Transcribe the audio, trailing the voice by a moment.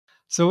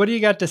So, what do you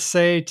got to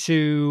say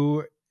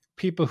to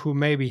people who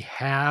maybe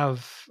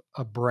have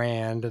a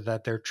brand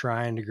that they're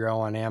trying to grow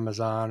on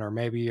Amazon, or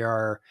maybe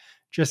are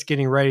just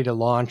getting ready to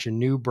launch a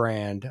new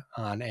brand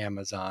on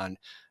Amazon,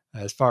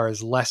 as far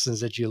as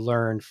lessons that you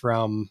learned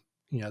from,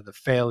 the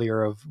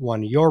failure of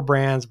one of your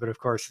brands, but of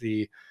course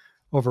the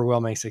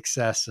overwhelming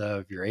success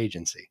of your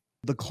agency?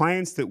 The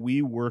clients that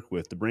we work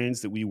with, the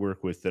brands that we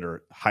work with that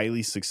are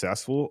highly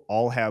successful,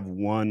 all have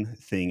one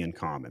thing in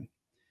common.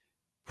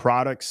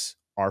 Products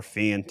are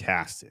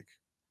fantastic.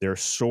 They're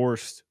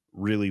sourced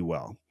really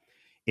well.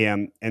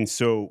 And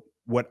so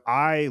what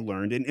I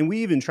learned, and we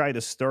even tried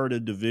to start a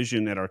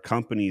division at our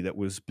company that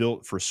was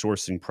built for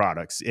sourcing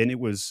products, and it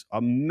was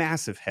a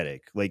massive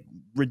headache, like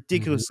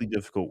Mhm. ridiculously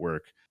difficult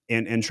work.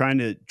 And trying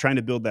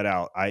to build that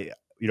out,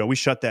 we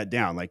shut that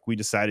down. Like we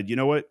decided, you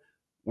know what?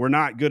 We're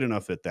not good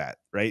enough at that,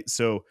 right?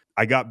 So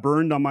I got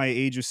burned on my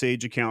Age of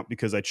Sage account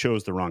because I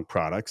chose the wrong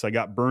products. I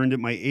got burned at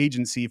my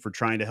agency for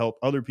trying to help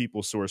other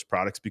people source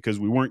products because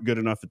we weren't good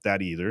enough at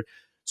that either.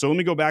 So let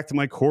me go back to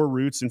my core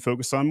roots and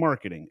focus on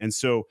marketing. And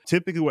so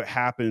typically what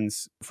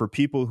happens for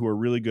people who are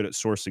really good at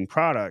sourcing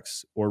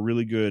products or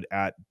really good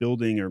at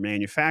building or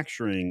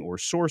manufacturing or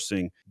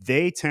sourcing,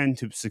 they tend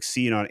to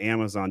succeed on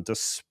Amazon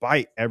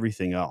despite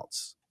everything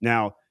else.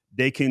 Now,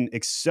 they can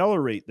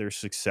accelerate their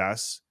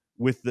success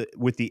with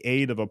the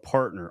aid of a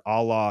partner,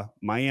 a la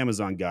my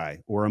Amazon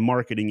guy or a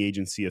marketing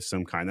agency of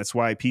some kind. That's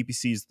why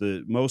PPC is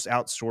the most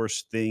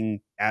outsourced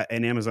thing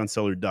an Amazon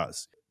seller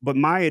does. But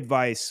my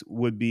advice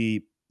would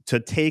be to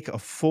take a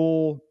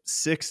full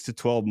 6 to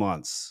 12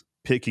 months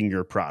picking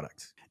your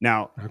product.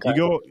 Now, Okay.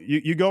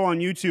 you go on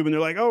YouTube and they're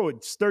like, "Oh,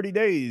 it's 30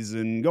 days,"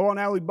 and go on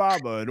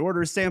Alibaba and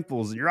order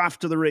samples and you're off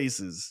to the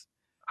races.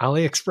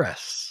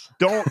 AliExpress.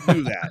 Don't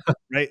do that,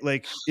 right?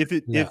 Like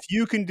Yeah. if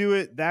you can do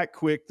it that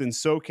quick, then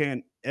so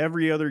can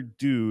every other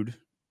dude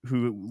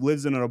who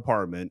lives in an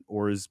apartment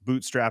or is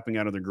bootstrapping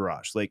out of their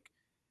garage. Like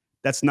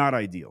that's not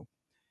ideal.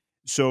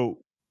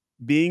 So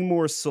being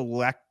more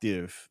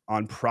selective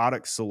on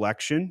product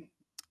selection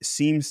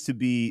seems to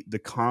be the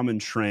common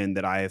trend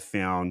that I have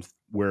found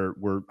where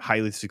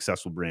highly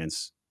successful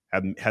brands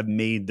have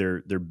made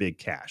their big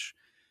cash.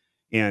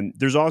 And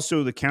there's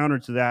also the counter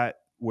to that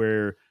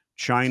where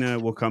China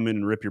will come in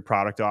and rip your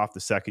product off the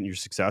second you're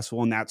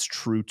successful. And that's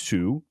true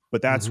too.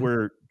 But that's Mhm.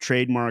 where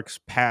trademarks,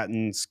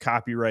 patents,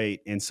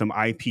 copyright, and some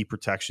IP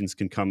protections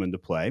can come into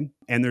play.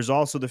 And there's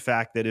also the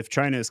fact that if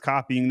China is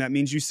copying, that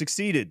means you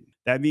succeeded.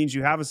 That means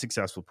you have a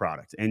successful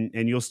product and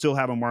you'll still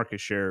have a market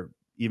share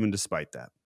even despite that.